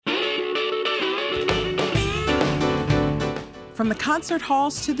From the concert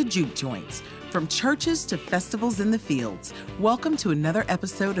halls to the juke joints, from churches to festivals in the fields, welcome to another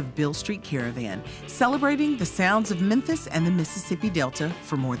episode of Beale Street Caravan, celebrating the sounds of Memphis and the Mississippi Delta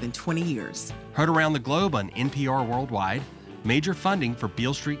for more than 20 years. Heard around the globe on NPR Worldwide, major funding for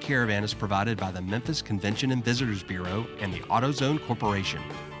Beale Street Caravan is provided by the Memphis Convention and Visitors Bureau and the AutoZone Corporation.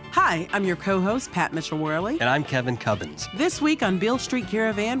 Hi, I'm your co-host, Pat Mitchell-Worley. And I'm Kevin Cubbins. This week on Beale Street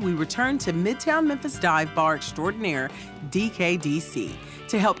Caravan, we return to Midtown Memphis dive bar extraordinaire, DKDC,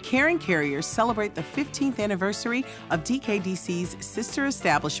 to help caring carriers celebrate the 15th anniversary of DKDC's sister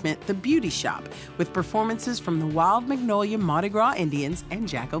establishment, The Beauty Shop, with performances from the Wild Magnolia Mardi Gras Indians and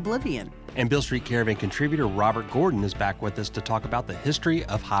Jack Oblivion. And Beale Street Caravan contributor Robert Gordon is back with us to talk about the history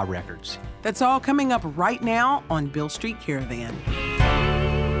of Hi Records. That's all coming up right now on Beale Street Caravan.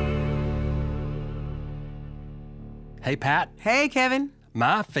 Hey, Pat. Hey, Kevin.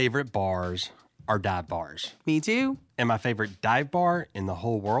 My favorite bars are dive bars. Me too. And my favorite dive bar in the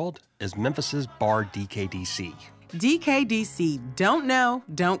whole world is Memphis's Bar DKDC. DKDC, don't know,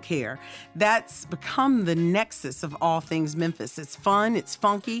 don't care. That's become the nexus of all things Memphis. It's fun, it's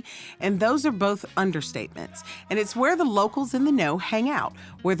funky, and those are both understatements. And it's where the locals in the know hang out,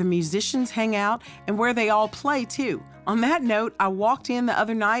 where the musicians hang out, and where they all play too. On that note, I walked in the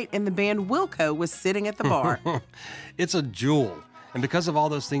other night and the band Wilco was sitting at the bar. It's a jewel. And because of all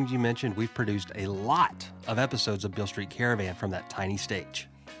those things you mentioned, we've produced a lot of episodes of Beale Street Caravan from that tiny stage.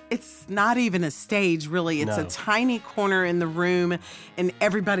 It's not even a stage, really. It's a tiny corner in the room, and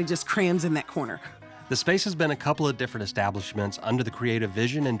everybody just crams in that corner. The space has been a couple of different establishments under the creative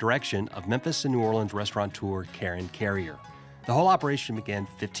vision and direction of Memphis and New Orleans restaurateur Karen Carrier. The whole operation began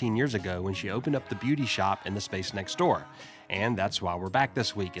 15 years ago when she opened up the beauty shop in the space next door. And that's why we're back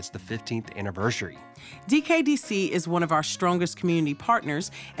this week. It's the 15th anniversary. DKDC is one of our strongest community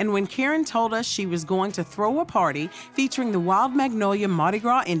partners, and when Karen told us she was going to throw a party featuring the Wild Magnolia Mardi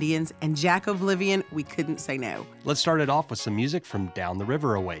Gras Indians and Jack Oblivion, we couldn't say no. Let's start it off with some music from down the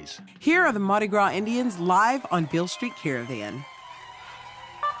river a ways. Here are the Mardi Gras Indians live on Beale Street Caravan.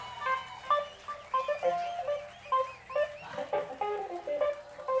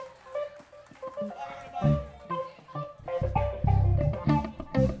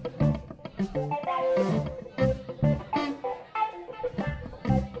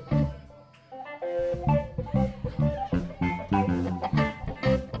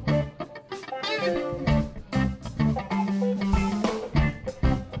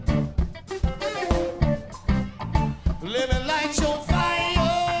 Living like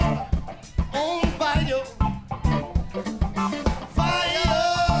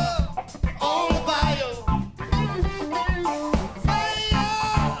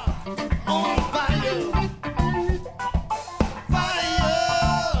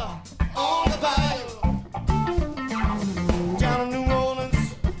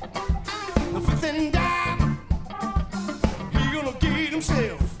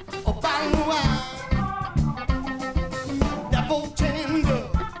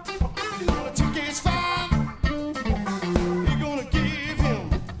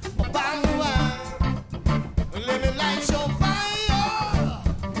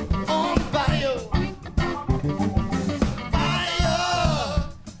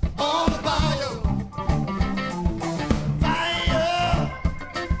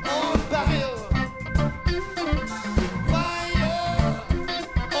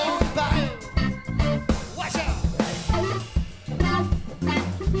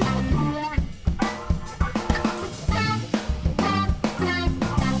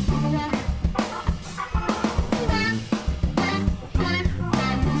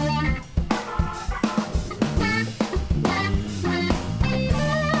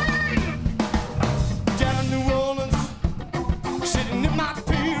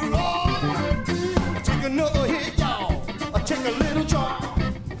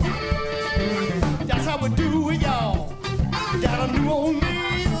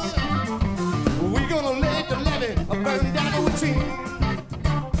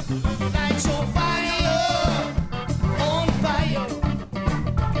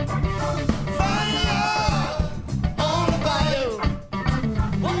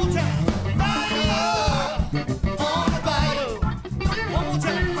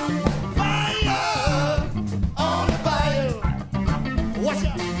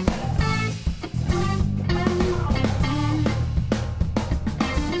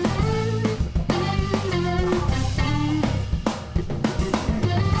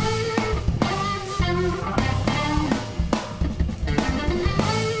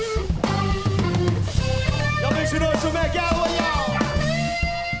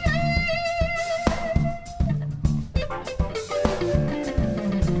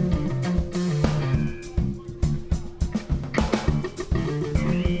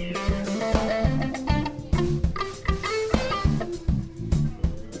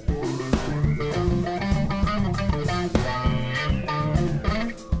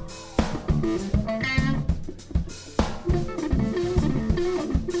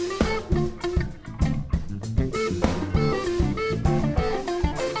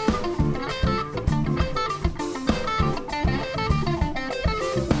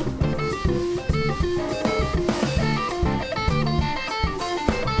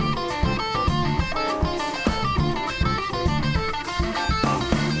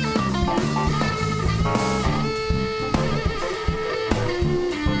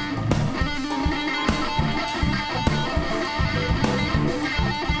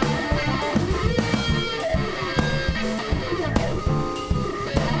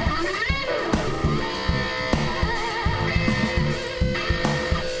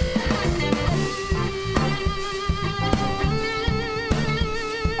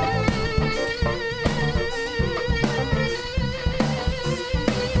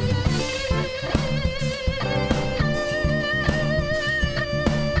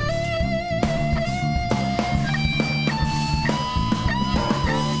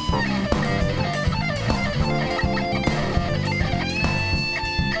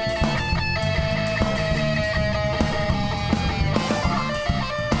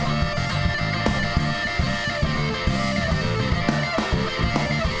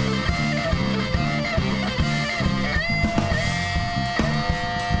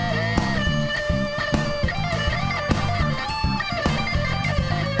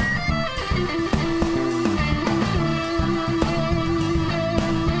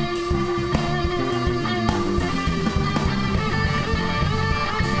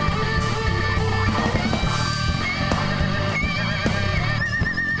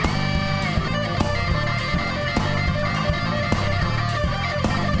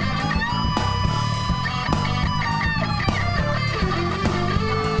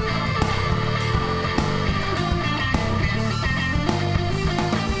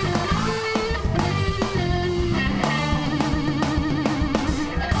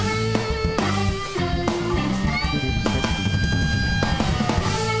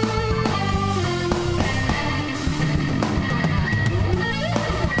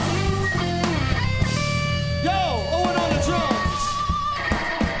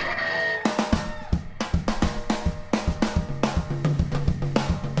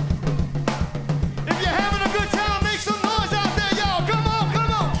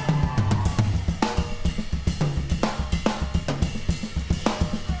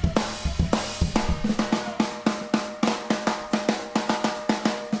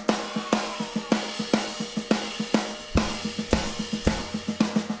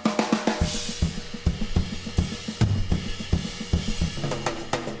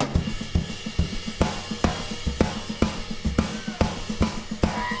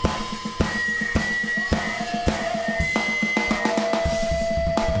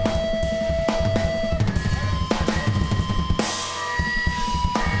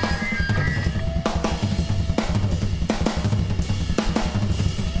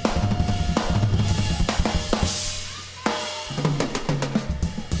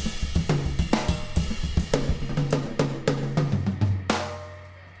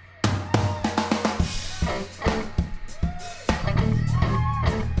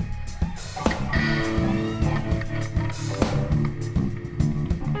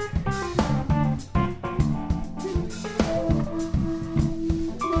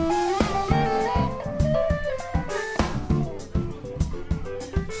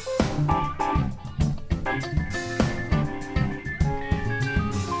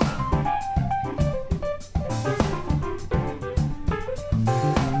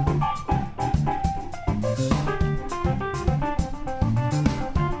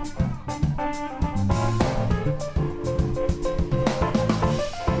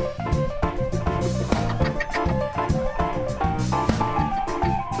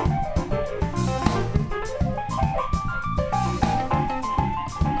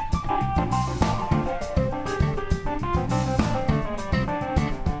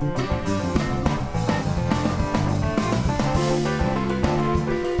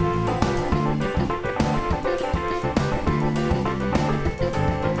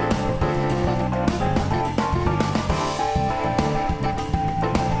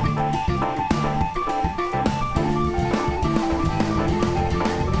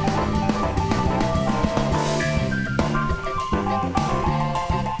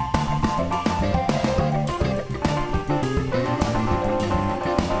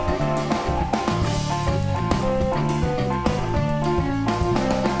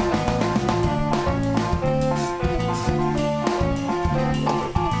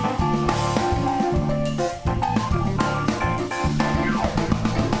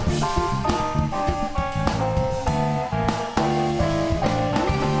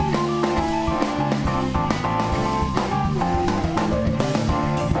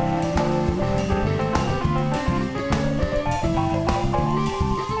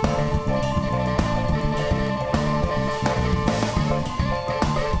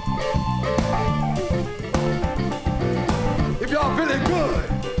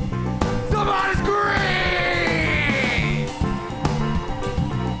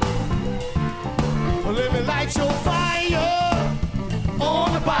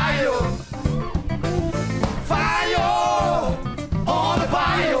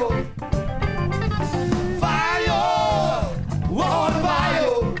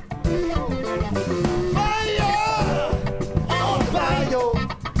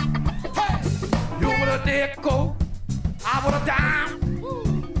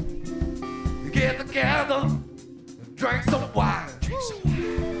together, drink some wine.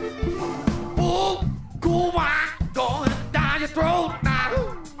 Ooh, cool wine going down your throat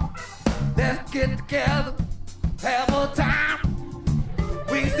now. Let's get together, have a time.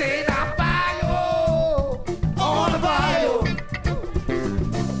 We say now fire on the fire.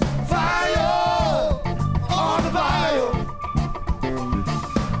 Fire on the fire.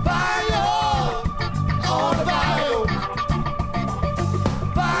 Fire on the fire.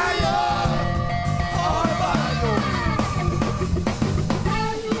 Fire on the fire.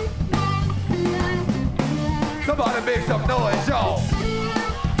 Somebody make some noise, y'all.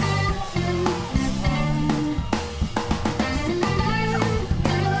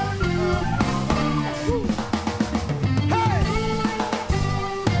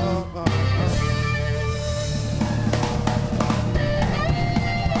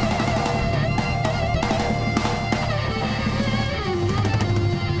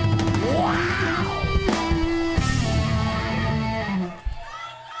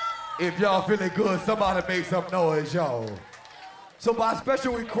 If y'all feeling good, somebody make some noise, y'all. So by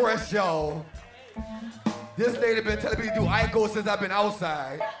special request, y'all, this lady been telling me to do Iko since I've been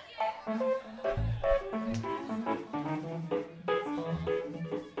outside.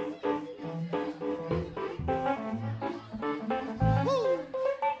 Woo.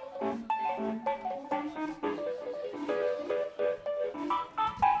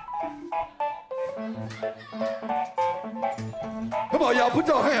 Come on, y'all, put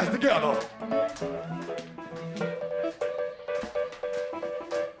your hands together.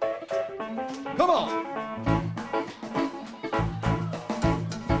 Come on.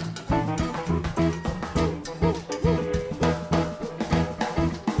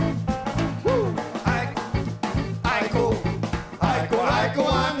 Aiko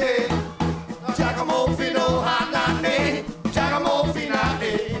ane, Giacomo fino hanane, Giacomo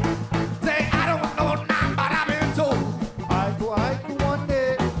finale. Say I don't know now, but I've been told. Aiko one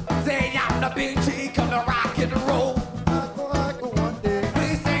day. Say I'm the big G, come to rock and roll. Aiko one day.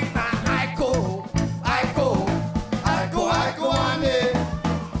 We sing now Aiko one day.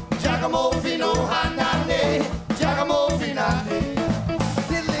 Giacomo fino hanane, Giacomo finale.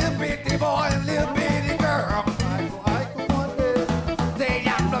 This little bitty boy and little bitty girl. Aiko one day. Say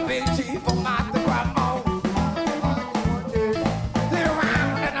I'm the big G from out the grandma. They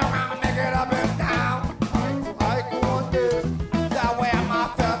around and around, make it up and down. Aiko one day. That way my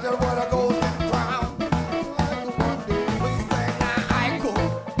feather would go to the ground. We say now Aiko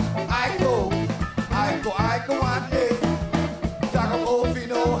one day. Giacomo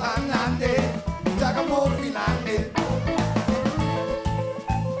fino hanane, Giacomo finale.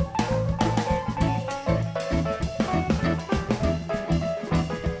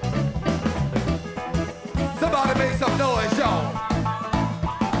 Somebody make some noise, y'all.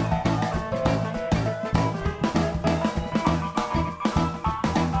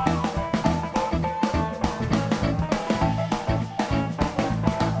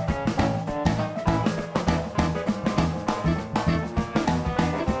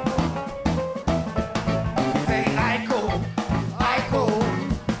 Say Aiko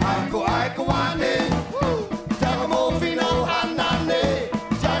one day. Giacomo fino hanane,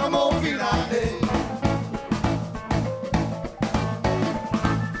 Giacomo finale.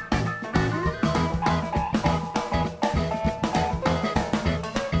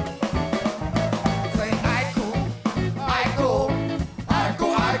 Say Aiko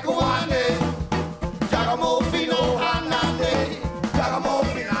one day. Giacomo fino hanane, Giacomo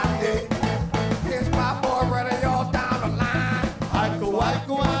finale. Here's my boy ready all down the line. Aiko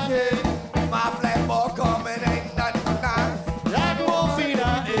one day. My flat boy coming ain't nothing but nice. Giacomo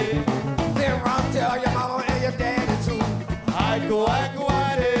finale. Then run tell your mama and your daddy too. Aiko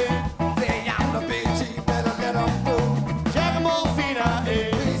one day. Say I'm the big G, better let 'em go. Giacomo finale.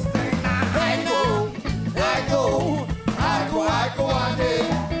 We sing now Aiko one day.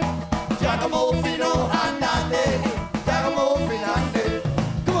 Giacomo fino hanane, Giacomo finale.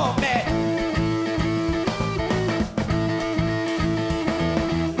 Come on, Matt.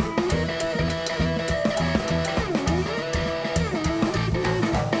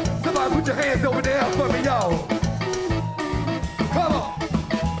 Somebody put your hands over there for me, y'all. Come on.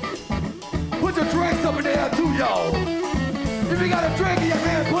 Put your drinks over there too, y'all. If you got a drink in your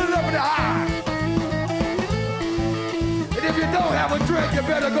hand, put it up in the eye. And if you don't have a drink, you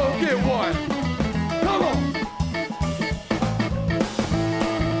better go get one. Come on.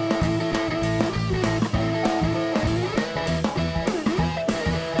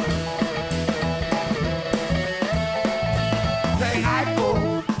 Say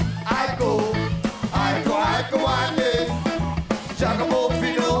Aiko one day. Giacomo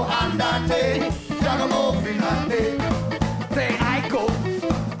fino hanane, Giacomo Finande. Say Aiko,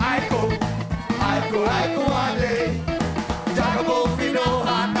 Aiko, Aiko, Aiko Ande. Giacomo Fino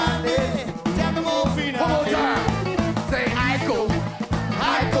Hanande. Giacomo Finande. One more time. Say Aiko,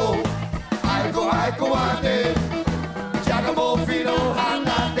 Aiko, Aiko, Aiko Ande. Giacomo Fino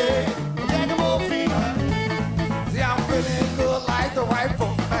Hanande. Giacomo Finande. See, I'm feeling good like the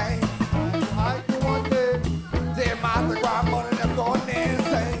rightful man. Aiko Ande. Say my the grandmother, they're going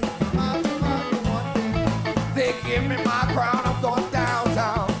insane. They give me my crown, I'm going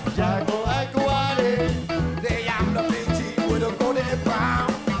downtown. Jago, Aiko, Ade. Say I'm the big chief with a golden crown.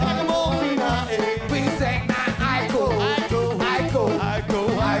 Giacomo Finande. We sing now, Aiko, Aiko, Aiko, Aiko,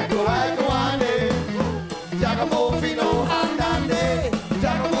 Aiko, Aiko, Ade. Giacomo Fino Hanande.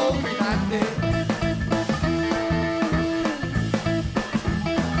 Giacomo Finande.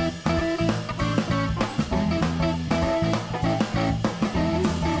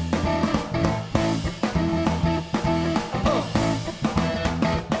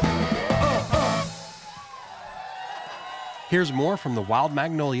 Here's more from the Wild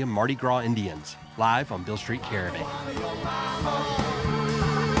Magnolia Mardi Gras Indians, live on Beale Street Caravan.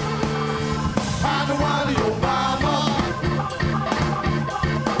 I don't want your mama.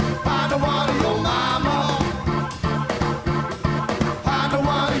 I don't want your mama. I don't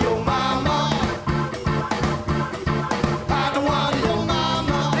want your mama. I don't want your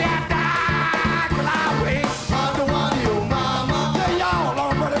mama. They die till I wait. I don't want your mama. They y'all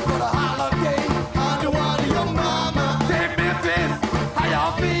are ready for the holiday. I don't want your mama. Say Memphis, how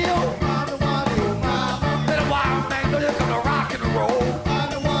y'all feel? I don't want your mama. Little wild man, they're gonna rock and roll. I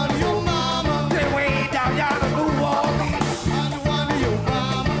don't want your mama. They way down yonder New Orleans. I don't want your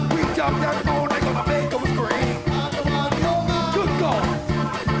mama. We jump that phone, they gonna make them scream. I don't want your mama. Good God.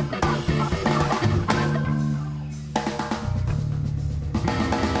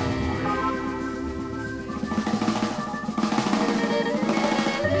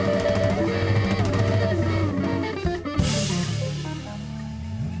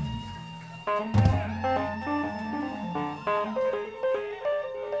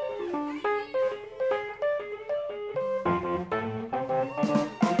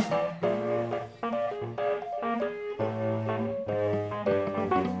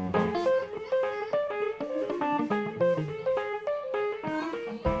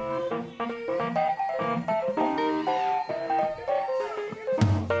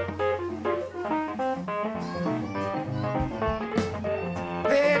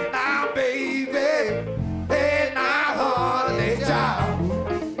 Hey now, baby. Hey now, honey child.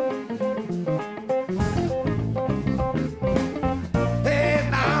 Hey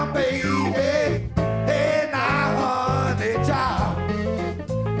now, baby. Hey now, honey child.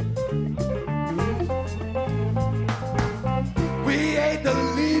 We hate to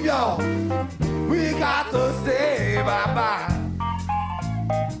leave y'all. We got to say bye-bye.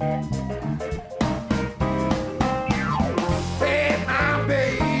 Hey now,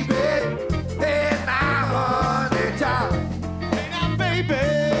 baby. Hey now, honey child. Hey now, baby.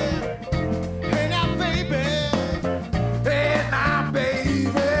 Hey now, baby. Hey now,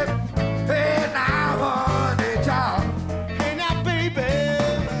 baby. Hey now, honey child. Hey now, baby.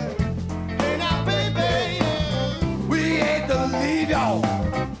 Hey now, baby. We hate to leave y'all.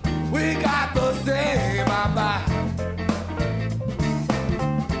 We got to say bye-bye.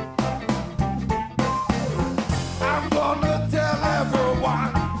 I'm gonna tell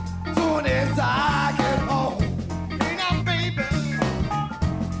everyone soon as I get home. Hey now, baby.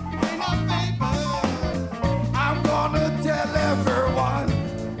 Hey now, baby. I'm gonna tell everyone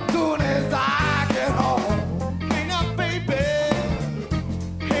soon as I get home. Hey now, baby.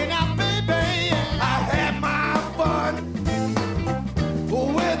 Hey now, baby. I had my fun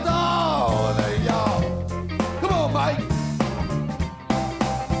with all of y'all.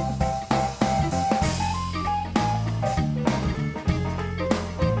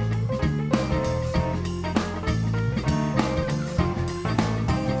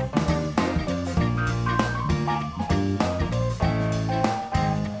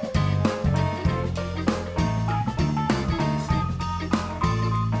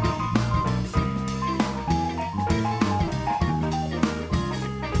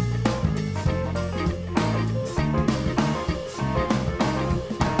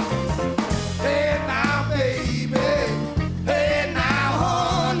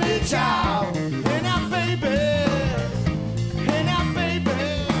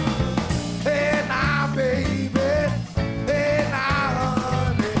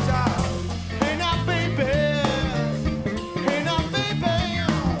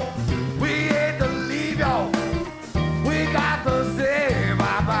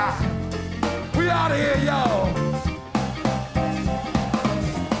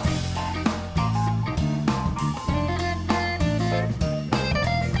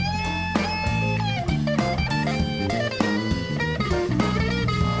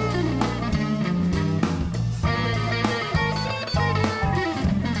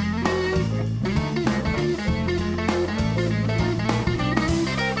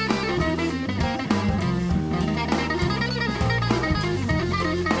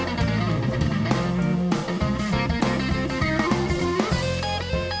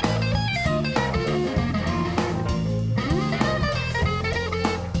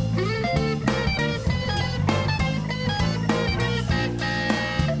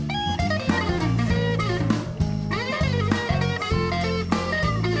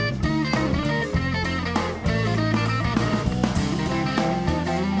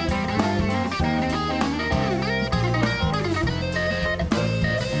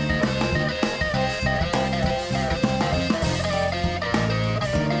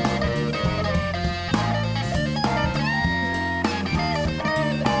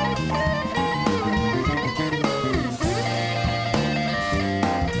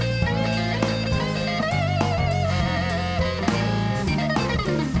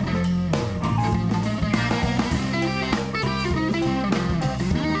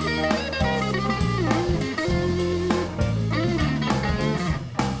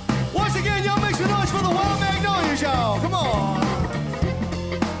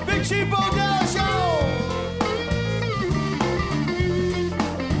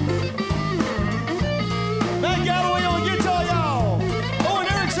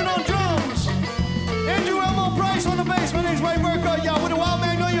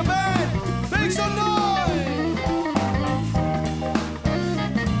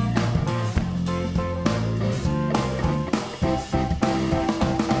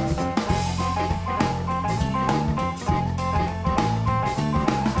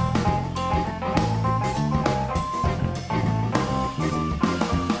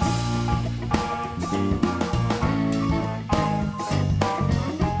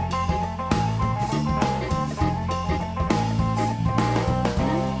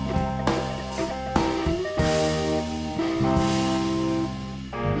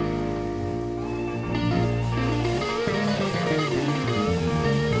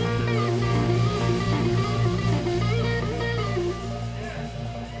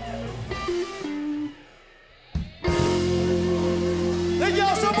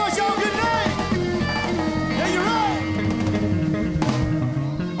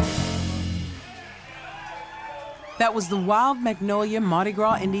 That was the Wild Magnolia Mardi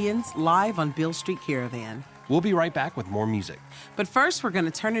Gras Indians live on Beale Street Caravan. We'll be right back with more music. But first, we're going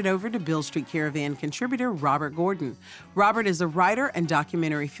to turn it over to Beale Street Caravan contributor Robert Gordon. Robert is a writer and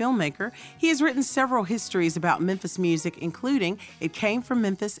documentary filmmaker. He has written several histories about Memphis music, including It Came from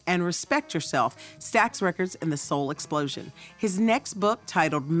Memphis and Respect Yourself, Stax Records and the Soul Explosion. His next book,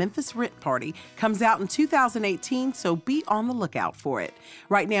 titled Memphis Rent Party, comes out in 2018, so be on the lookout for it.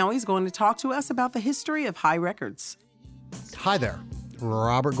 Right now, he's going to talk to us about the history of Hi Records. Hi there,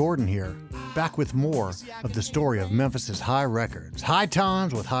 Robert Gordon here, back with more of the story of Memphis's Hi Records. High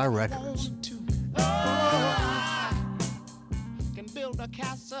times with Hi Records.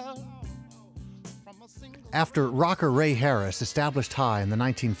 After rocker Ray Harris established Hi in the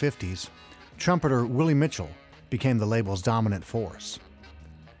 1950s, trumpeter Willie Mitchell became the label's dominant force.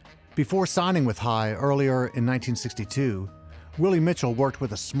 Before signing with Hi earlier in 1962, Willie Mitchell worked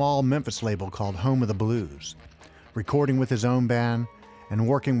with a small Memphis label called Home of the Blues, recording with his own band and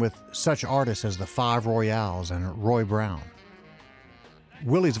working with such artists as the Five Royales and Roy Brown.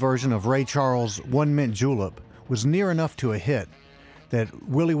 Willie's version of Ray Charles' One Mint Julep was near enough to a hit that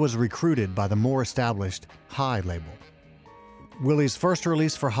Willie was recruited by the more established Hi label. Willie's first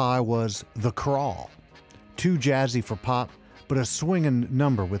release for Hi was The Crawl, too jazzy for pop, but a swinging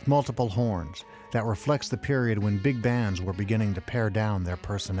number with multiple horns that reflects the period when big bands were beginning to pare down their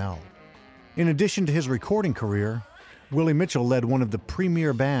personnel. In addition to his recording career, Willie Mitchell led one of the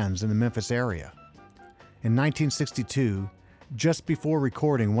premier bands in the Memphis area. In 1962, just before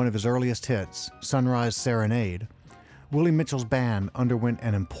recording one of his earliest hits, Sunrise Serenade, Willie Mitchell's band underwent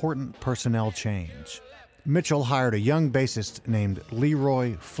an important personnel change. Mitchell hired a young bassist named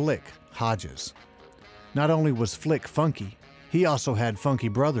Leroy Flick Hodges. Not only was Flick funky, he also had funky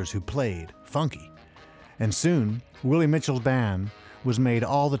brothers who played funky. And soon, Willie Mitchell's band was made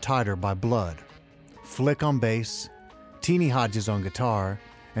all the tighter by blood. Flick on bass, Teeny Hodges on guitar,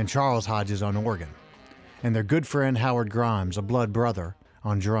 and Charles Hodges on organ, and their good friend Howard Grimes, a blood brother,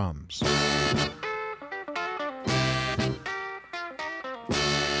 on drums.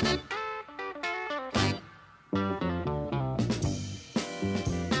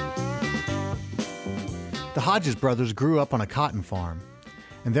 The Hodges brothers grew up on a cotton farm,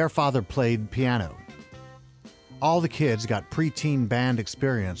 and their father played piano. All the kids got preteen band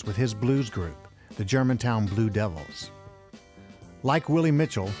experience with his blues group, the Germantown Blue Devils. Like Willie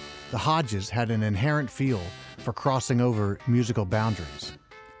Mitchell, the Hodges had an inherent feel for crossing over musical boundaries.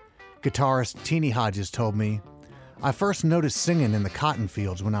 Guitarist Teeny Hodges told me, "I first noticed singing in the cotton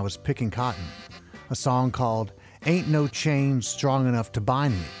fields when I was picking cotton, a song called Ain't No Chain Strong Enough to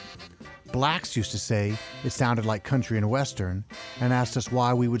Bind Me. Blacks used to say it sounded like country and western and asked us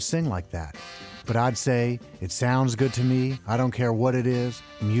why we would sing like that. But I'd say, it sounds good to me, I don't care what it is,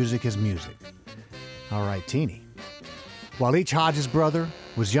 music is music." All right, Teeny. While each Hodges brother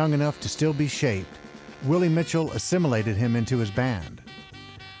was young enough to still be shaped, Willie Mitchell assimilated him into his band.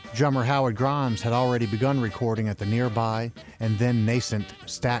 Drummer Howard Grimes had already begun recording at the nearby and then nascent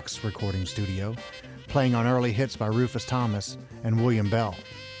Stax recording studio, playing on early hits by Rufus Thomas and William Bell.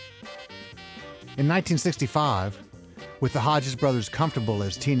 In 1965, with the Hodges brothers comfortable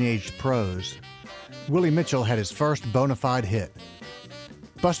as teenage pros, Willie Mitchell had his first bona fide hit.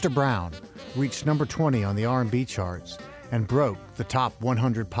 Buster Brown reached number 20 on the R&B charts and broke the top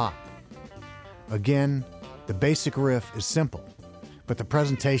 100 pop. Again, the basic riff is simple, but the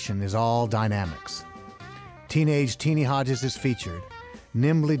presentation is all dynamics. Teenage Teeny Hodges is featured,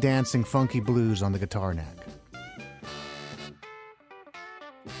 nimbly dancing funky blues on the guitar neck.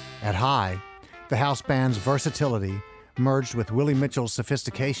 At Hi, the house band's versatility merged with Willie Mitchell's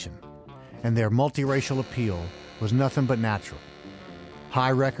sophistication, and their multiracial appeal was nothing but natural.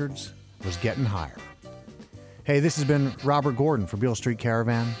 Hi Records was getting higher. Hey, this has been Robert Gordon for Beale Street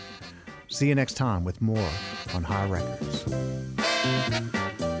Caravan. See you next time with more on Hi Records.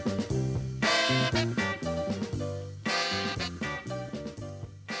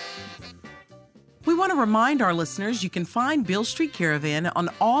 We want to remind our listeners you can find Beale Street Caravan on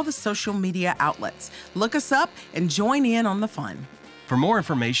all the social media outlets. Look us up and join in on the fun. For more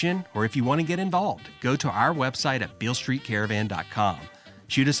information, or if you want to get involved, go to our website at BealeStreetCaravan.com.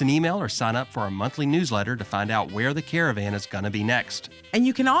 Shoot us an email or sign up for our monthly newsletter to find out where the caravan is going to be next. And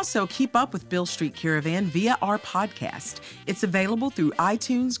you can also keep up with Beale Street Caravan via our podcast. It's available through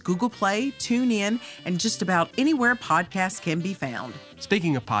iTunes, Google Play, TuneIn, and just about anywhere podcasts can be found.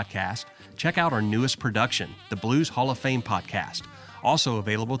 Speaking of podcasts, check out our newest production, the Blues Hall of Fame podcast, also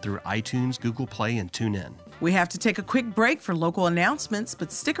available through iTunes, Google Play, and TuneIn. We have to take a quick break for local announcements,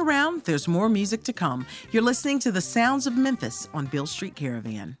 but stick around, there's more music to come. You're listening to the sounds of Memphis on Beale Street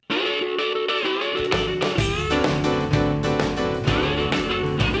Caravan.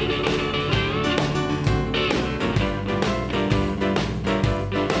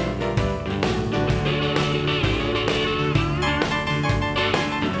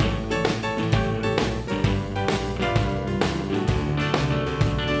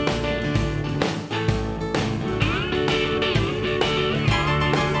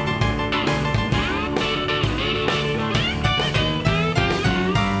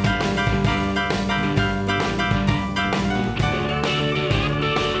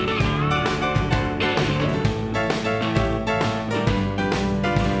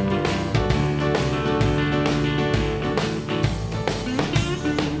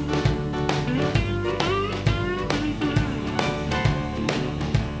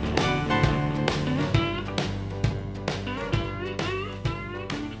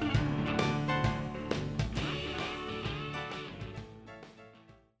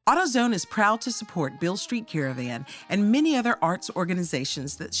 AutoZone is proud to support Beale Street Caravan and many other arts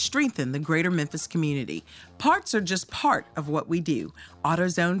organizations that strengthen the greater Memphis community. Parts are just part of what we do.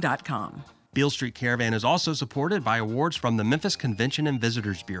 AutoZone.com. Beale Street Caravan is also supported by awards from the Memphis Convention and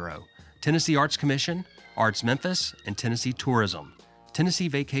Visitors Bureau, Tennessee Arts Commission, Arts Memphis, and Tennessee Tourism.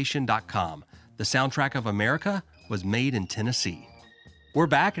 TennesseeVacation.com. The soundtrack of America was made in Tennessee. We're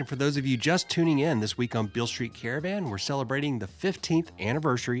back, and for those of you just tuning in this week on Beale Street Caravan, we're celebrating the 15th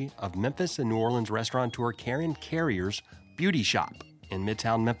anniversary of Memphis and New Orleans restaurateur Karen Carrier's Beauty Shop in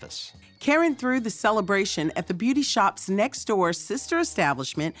Midtown Memphis. Karen threw the celebration at the beauty shop's next-door sister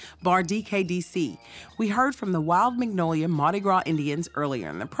establishment, Bar DKDC. We heard from the Wild Magnolia Mardi Gras Indians earlier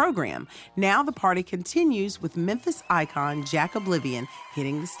in the program. Now the party continues with Memphis icon Jack Oblivion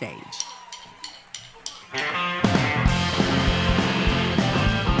hitting the stage.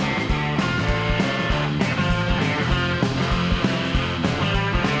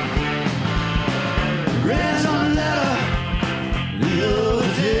 Read on a letter the other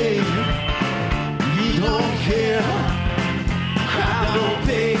day. You don't care, crowd don't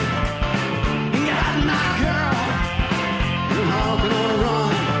pay. You got my girl, you're honking on a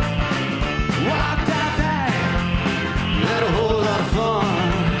run. Walked out back, had a whole lot of fun.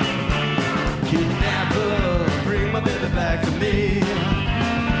 Kidnapper, bring my baby back to me.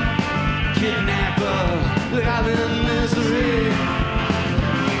 Kidnapper, look, I'm in misery.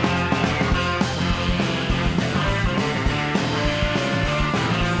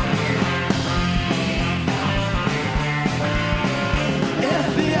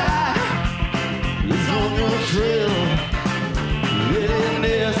 Trail,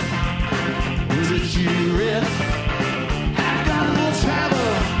 willingness, is it you risk? I've got a little travel,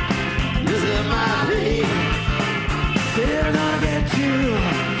 is it my dream? Say they're gonna get you,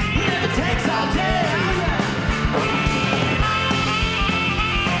 never takes all day.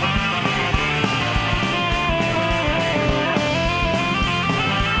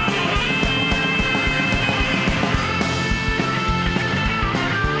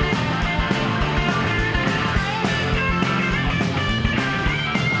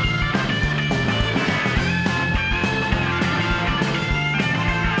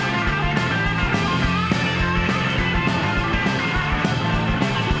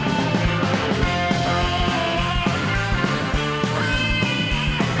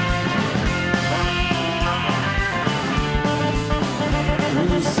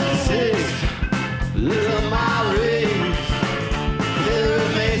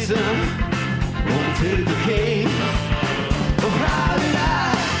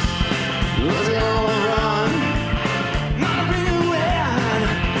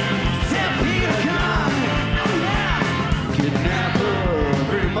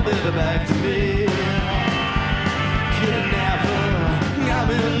 Back to me, kidnapper, I'm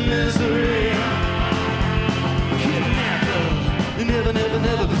in misery. Kidnapper, you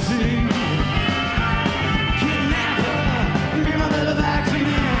never be seen. Kidnapper, bring my baby back to me.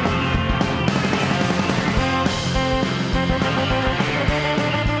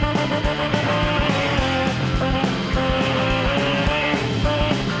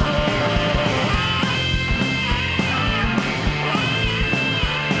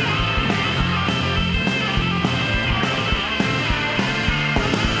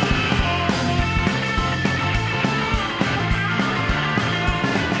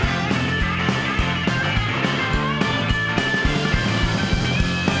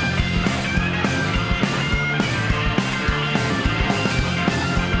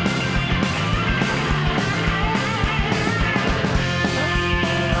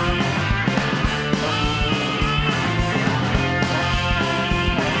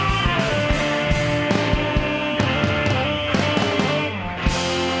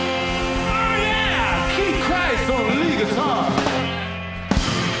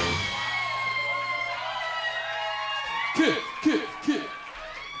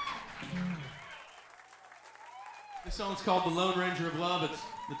 This song's called The Lone Ranger of Love. It's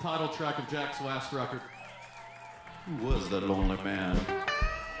the title track of Jack's last record. Who was that lonely man?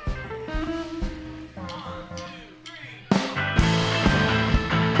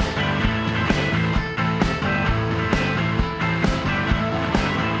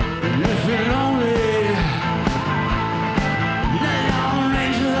 If you're lonely, the Lone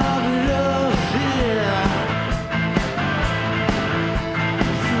Ranger of love, yeah.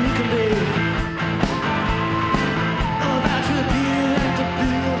 Think of me. About your beer to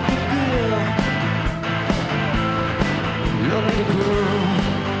build the bill. You're like a girl,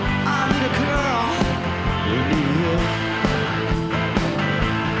 I'm a girl. You need help.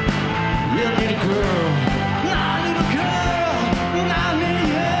 You need a girl. I need a girl. I need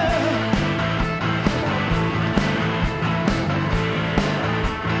help.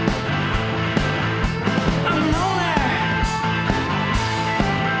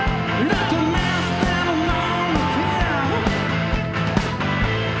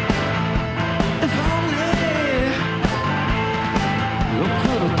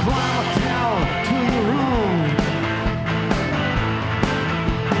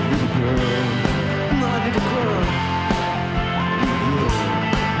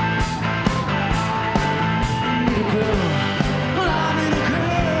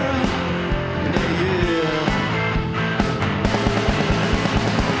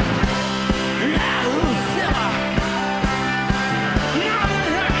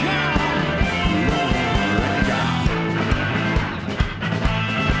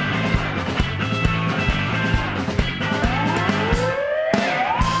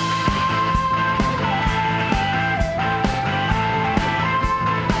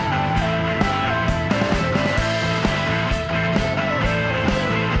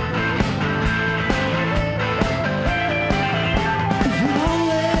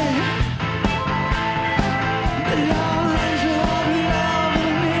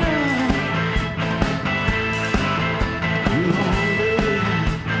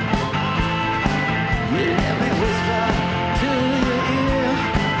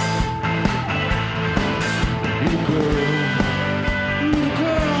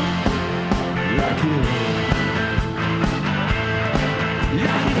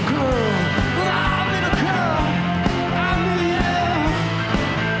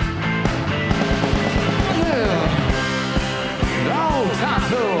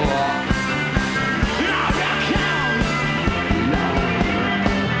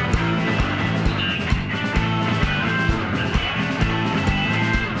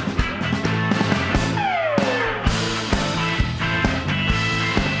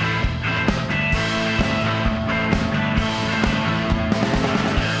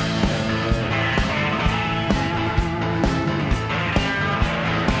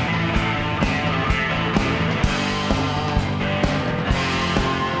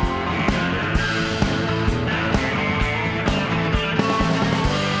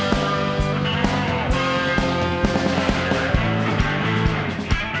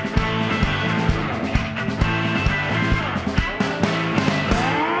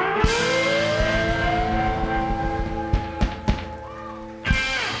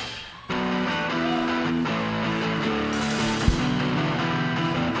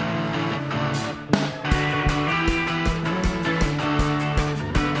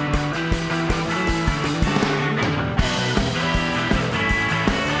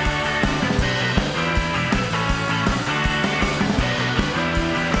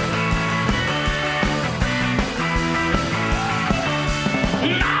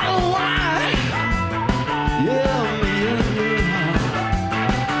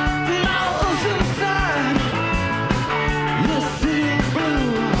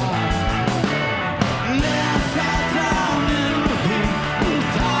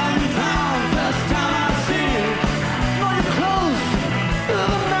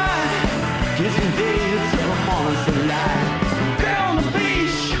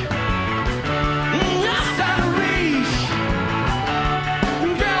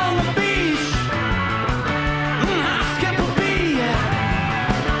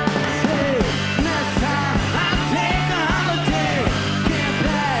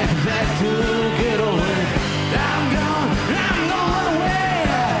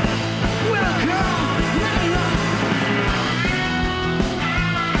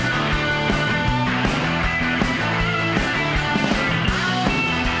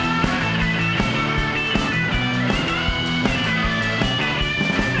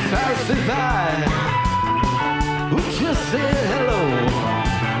 say bye, or just say hello.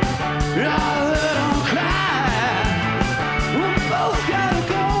 Rather don't cry, we both gotta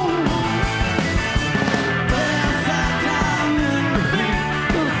go. But inside down in the beat,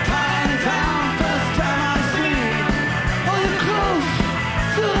 the tiny town, first time I see all your clothes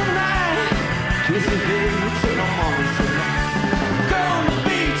to the night. Kiss your baby till the morning sun. Go on the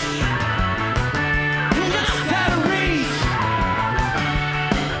beach, just out of reach.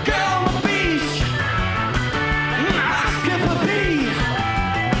 Go on the beach, I'll skip a beat.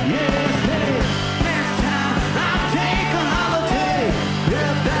 Yes, hey, next time I'll take a holiday.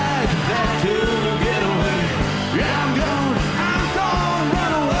 Yeah, back to get away. Yeah, I'm gonna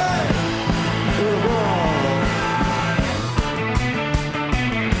run away. Oh,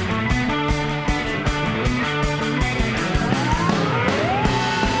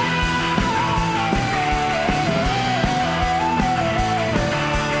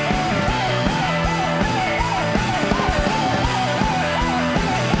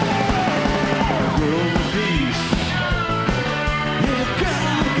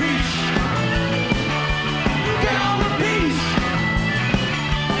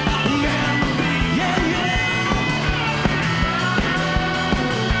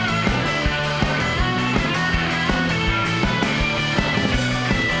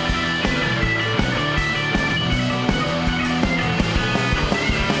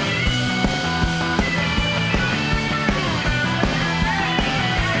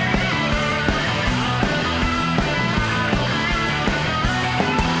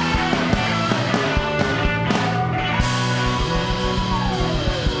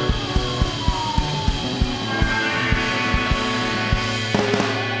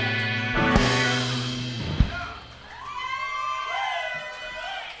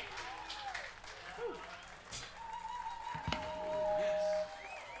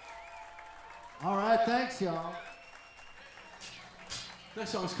 All right, thanks, y'all.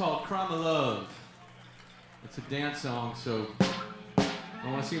 Next song's called Crime of Love. It's a dance song, so I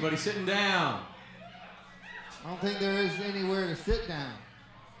don't want to see anybody sitting down. I don't think there is anywhere to sit down.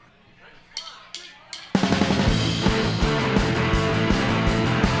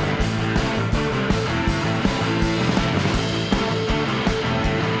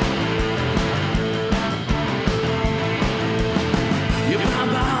 you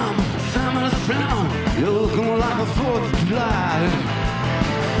bomb, summer's round. You're looking like a 4th of July.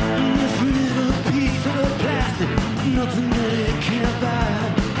 This little piece of plastic, nothing that it can't buy.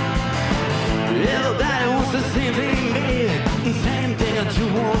 Everybody wants the same thing, baby, same thing that you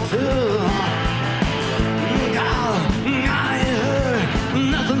want to. God, I ain't heard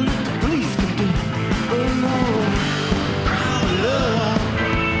nothing that the police can do. Oh no, crime of love,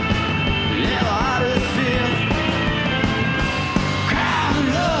 never hard to see. Crime of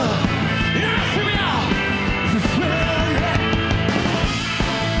love, yeah, see me out. Well, yeah.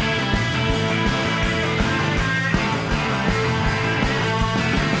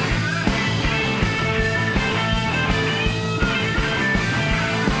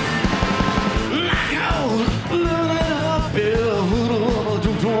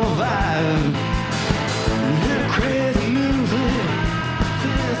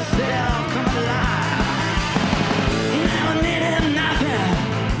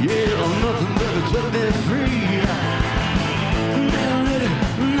 Let me free. Never let it,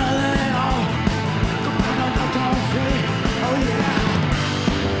 nothing at all. Come on, don't free. Oh yeah.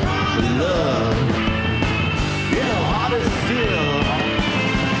 Love, yeah, heart is still.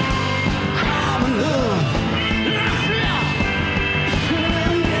 Crime and love.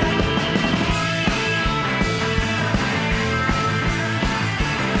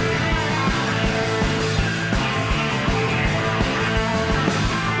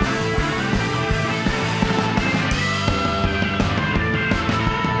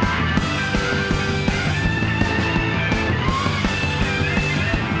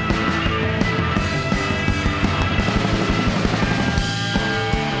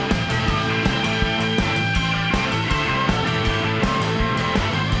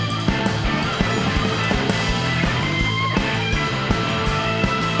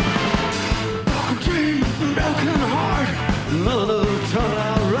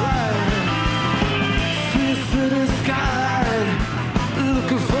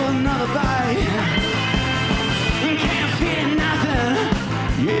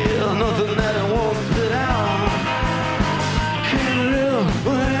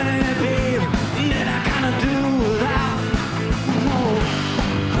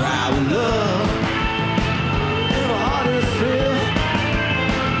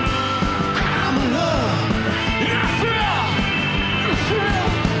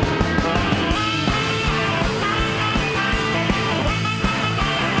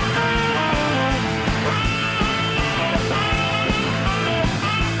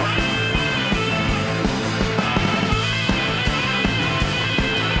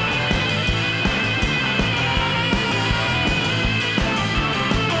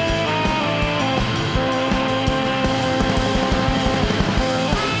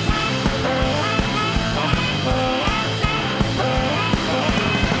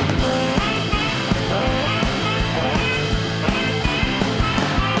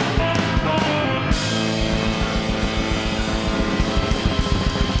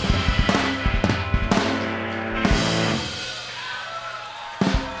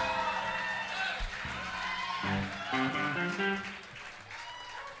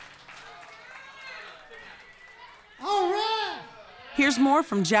 All right. Here's more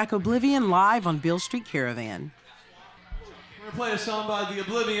from Jack Oblivion live on Beale Street Caravan. We're gonna play a song by the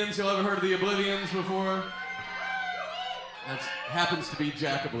Oblivions. Y'all ever heard of the Oblivions before? That happens to be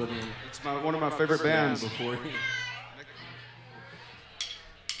Jack Oblivion. It's one of my favorite bands. Before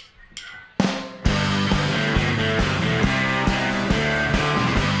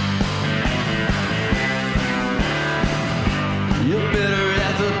You're better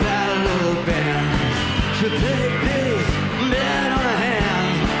at the battle of the bands. Should take this dead on the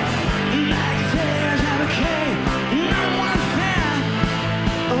hands. Like tears have a king, no one fan.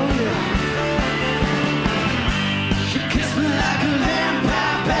 Oh yeah. She kissed me like a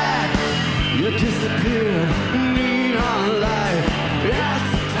vampire bat. You disappear, need on life. That's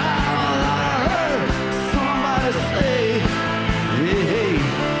the time I heard somebody say, hey, hey,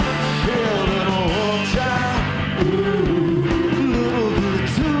 chill little child. Ooh.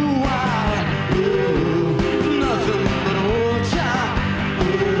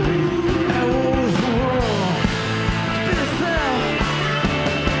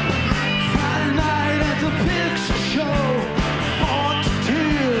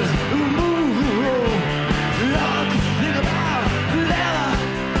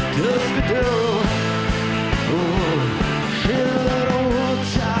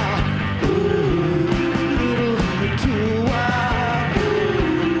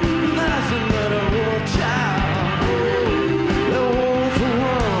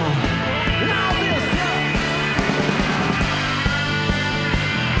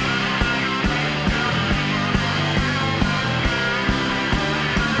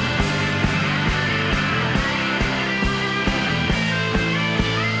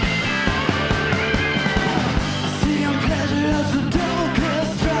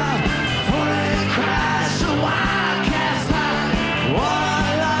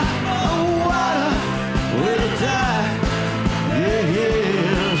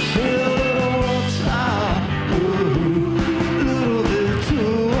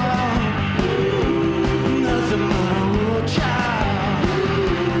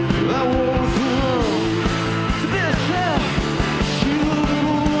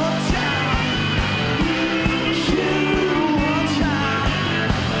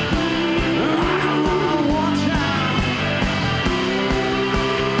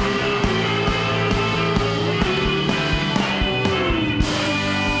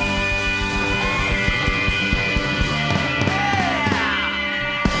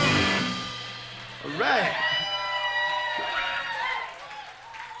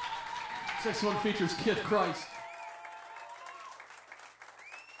 This one features Kith Christ.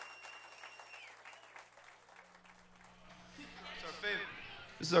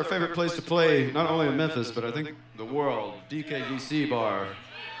 This is our favorite place to play, not only in Memphis, but I think the world, DKVC Bar.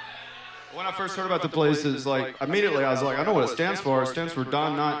 When I first heard about the place, it's like, immediately I was like, I know what it stands for. It stands for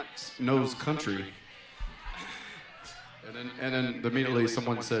Don Knotts Knows Country. And then immediately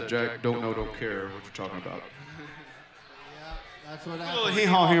someone said, Jack, don't know, don't care what you're talking about. Yeah, that's what A happened. little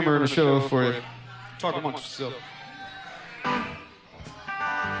hee-haw humor in the show for you. Talk amongst yourself.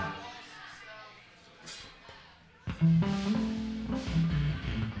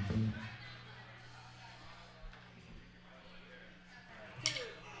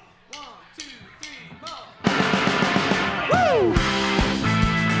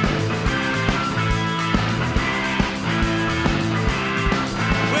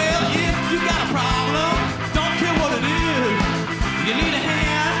 You need a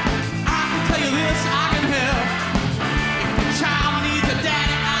hand, I can tell you this, I can help. If the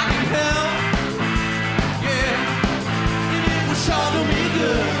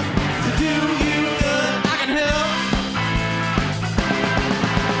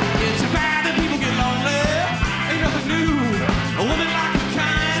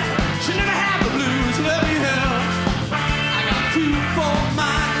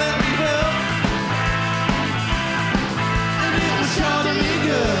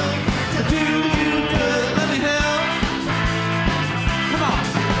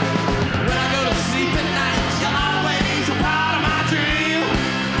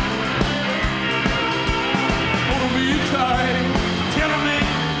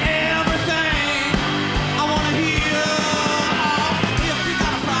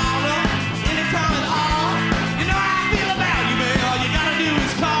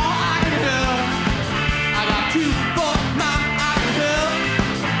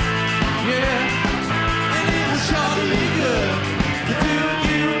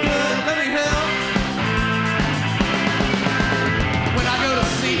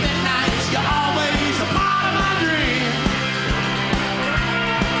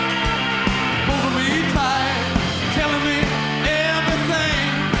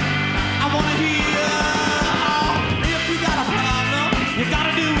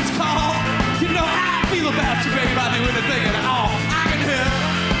me thinking, oh, I can hear.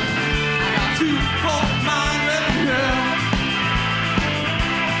 I got 2, 4, mind, let me hear.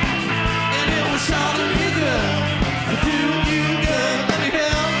 And it was sure to be good, to do you good, let me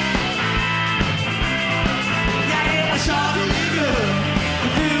hear. Yeah, it was sure to be good, to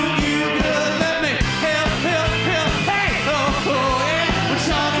do you good, let me hear, hear, hear. Hey, oh, oh, yeah, it was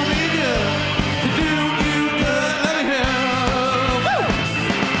sure to be good, to do you good, let me hear. Woo!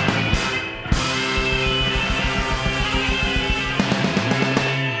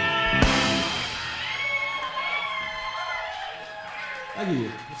 Thank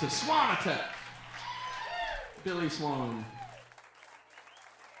you. It's a swan attack. Billy Swan.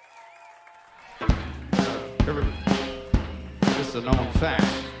 Just a known fact.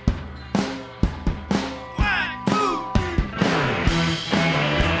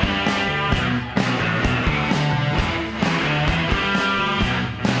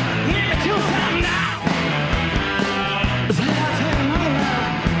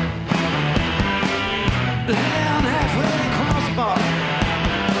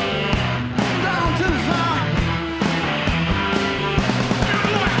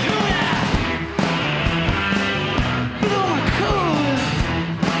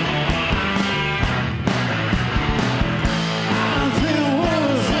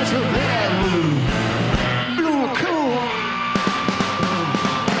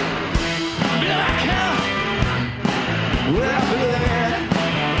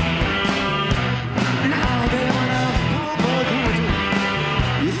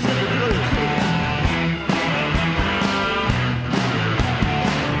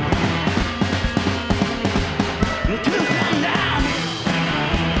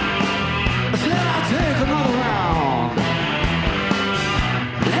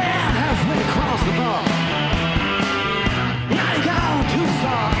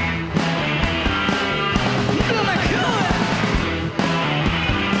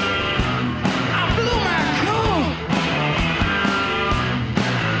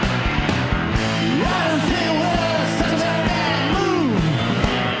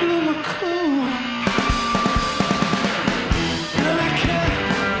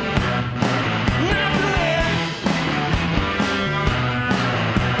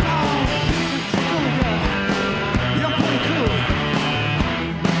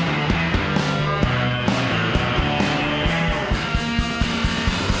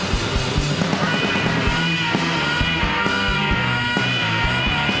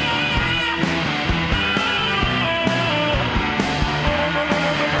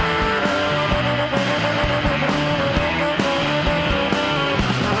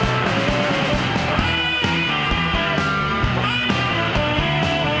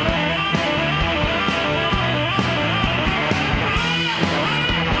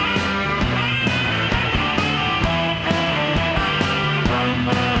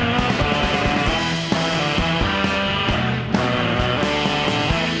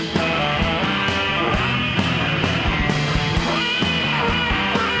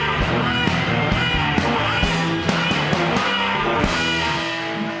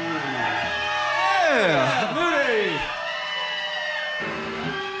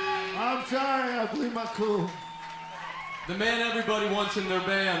 I'm sorry, I blew my cool. The man everybody wants in their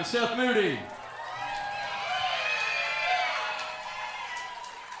band, Seth Moody.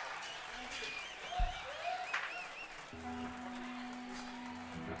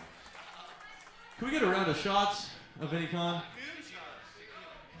 Can we get a round of shots of any kind?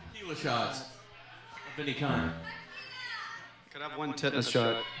 Tequila shots of any kind. Could I have one tetanus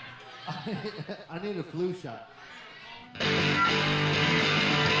shot? I need a flu shot.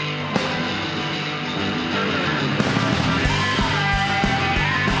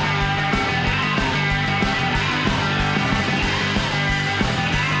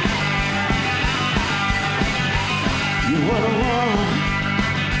 You were the one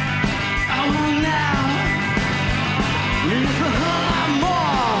I want now. It's a whole lot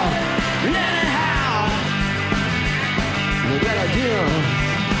more than anyhow. We gotta give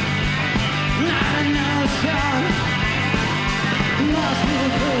not another shot. Lost in the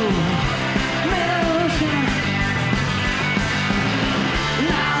pool, made an ocean.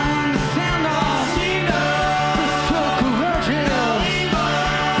 Now I understand all. The stroke of virgin.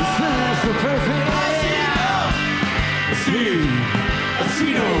 The sense of perfect.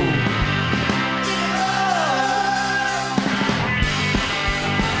 Casino.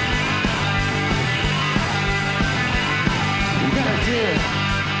 You gotta dip.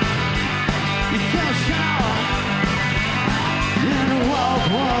 You can't shower. Then walk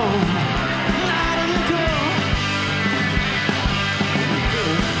home. Out of the door.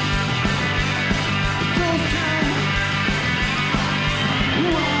 Those times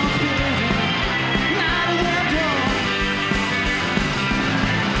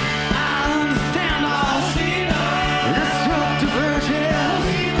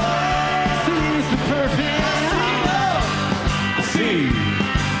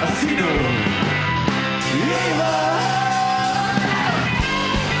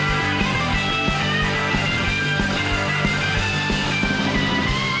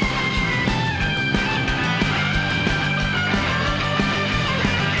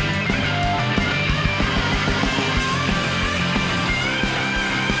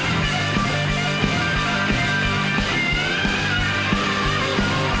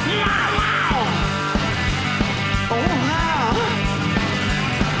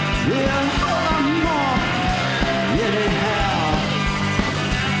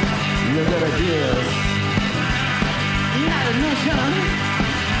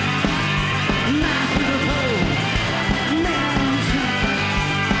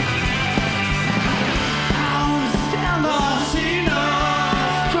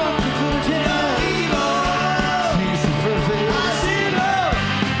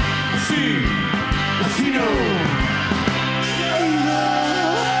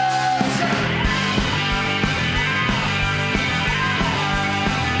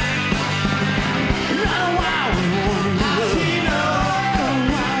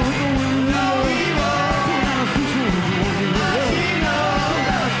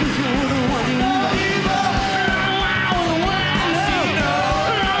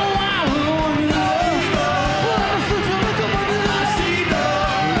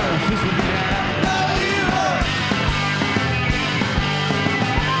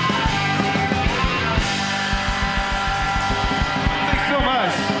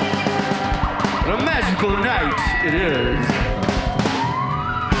Night it is.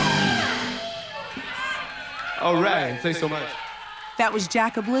 All right, thanks so much. That was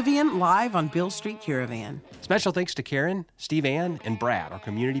Jack Oblivion live on Bill Street Caravan. Special thanks to Karen, Steve Ann, and Brad, our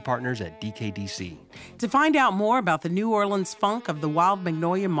community partners at DKDC. To find out more about the New Orleans funk of the Wild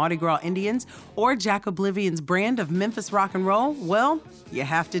Magnolia Mardi Gras Indians or Jack Oblivion's brand of Memphis rock and roll, well, you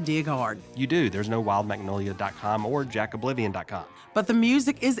have to dig hard. You do. There's no wildmagnolia.com or jackoblivion.com. But the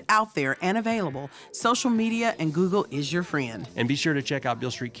music is out there and available. Social media and Google is your friend. And be sure to check out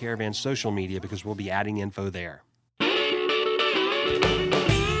Bill Street Caravan's social media because we'll be adding info there.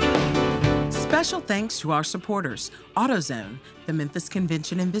 Special thanks to our supporters, AutoZone, the Memphis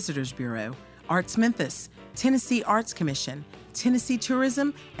Convention and Visitors Bureau, Arts Memphis, Tennessee Arts Commission, Tennessee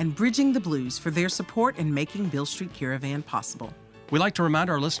Tourism, and Bridging the Blues for their support in making Bill Street Caravan possible. We'd like to remind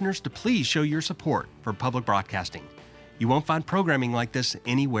our listeners to please show your support for public broadcasting. You won't find programming like this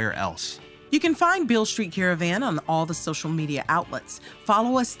anywhere else. You can find Bill Street Caravan on all the social media outlets.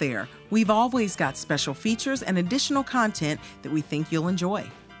 Follow us there. We've always got special features and additional content that we think you'll enjoy.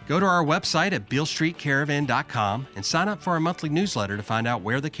 Go to our website at billstreetcaravan.com and sign up for our monthly newsletter to find out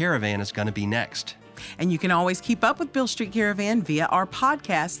where the caravan is going to be next. And you can always keep up with Bill Street Caravan via our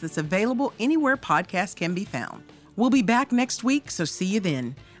podcast that's available anywhere podcasts can be found. We'll be back next week, so see you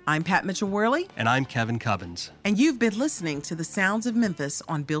then. I'm Pat Mitchell-Worley. And I'm Kevin Cubbins. And you've been listening to the Sounds of Memphis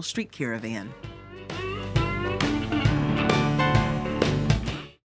on Bill Street Caravan.